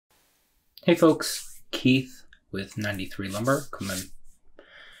Hey folks, Keith with 93 Lumber coming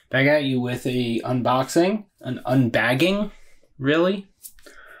back at you with a unboxing, an unbagging, really.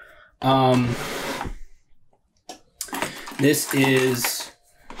 This is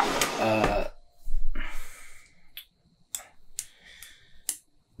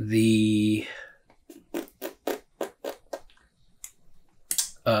the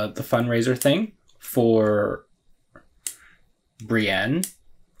fundraiser thing for Brienne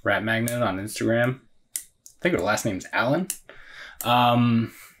Rat Magnet on Instagram. I think her last name's Allen.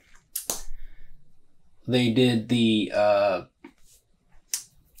 They did the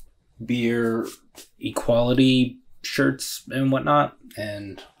beer equality shirts and whatnot,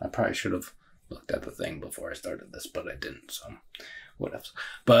 and I probably should have looked at the thing before I started this, but I didn't, so whatever.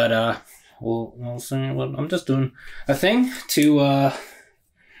 But we'll see. I'm just doing a thing to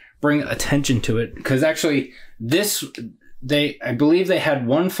bring attention to it, because actually this, I believe they had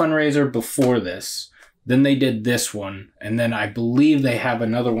one fundraiser before this, then they did this one, and then I believe they have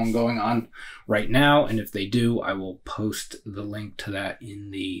another one going on right now, and if they do, I will post the link to that in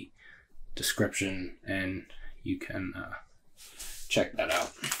the description, and you can check that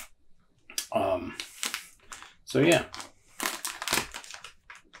out. So yeah,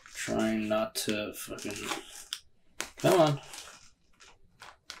 trying not to fucking, come on.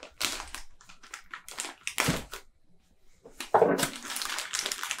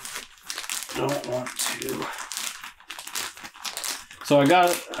 Don't want to. So I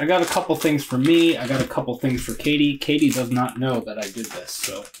got a couple things for me. I got a couple things for Katie. Katie does not know that I did this,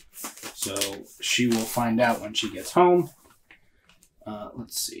 so she will find out when she gets home.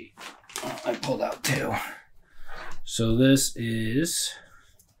 Let's see. I pulled out two. So this is.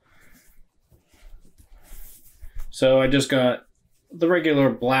 So I just got the regular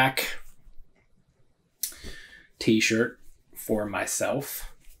black t-shirt for myself.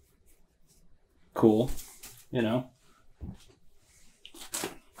 Cool, you know.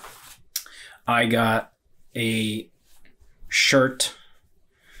 I got a shirt,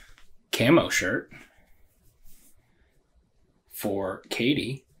 camo shirt for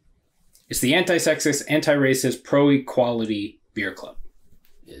Katie. It's the anti-sexist, anti-racist, pro-equality beer club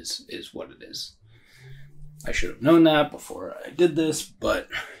is what it is. I should have known that before I did this, but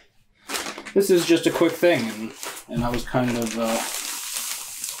this is just a quick thing, and I was kind of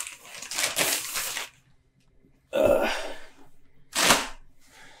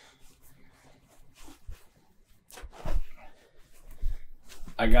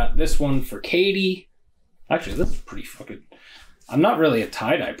I got this one for Katie. Actually, this is pretty fucking. I'm not really a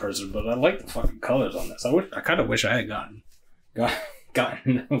tie-dye person, but I like the fucking colors on this. I kind of wish I had gotten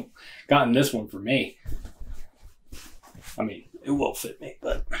this one for me. I mean, it will fit me,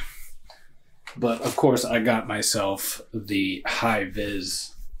 but of course I got myself the high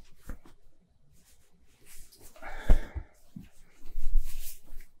vis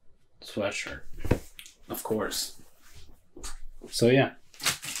sweatshirt, of course. So yeah.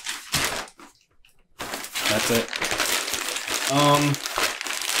 That's it.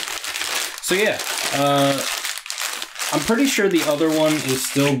 So yeah, I'm pretty sure the other one is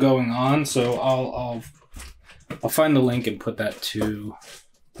still going on, so I'll find the link and put that in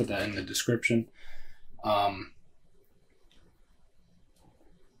the description. I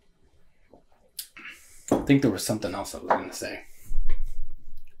think there was something else I was gonna say.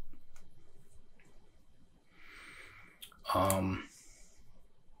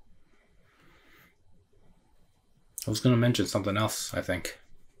 I was going to mention something else, I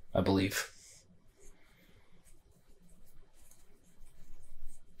believe.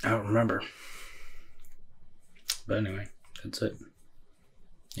 I don't remember. But anyway, that's it.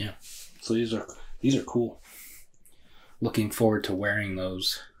 Yeah. So these are cool. Looking forward to wearing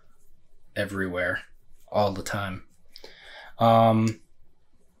those everywhere, all the time. So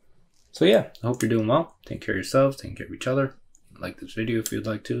yeah, I hope you're doing well. Take care of yourselves, take care of each other. Like this video if you'd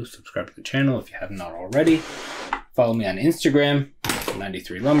like to. Subscribe to the channel if you have not already. Follow me on Instagram,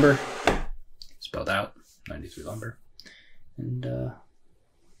 93 Lumber, spelled out, 93 Lumber. And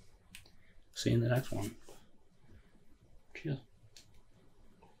see you in the next one. Cheers.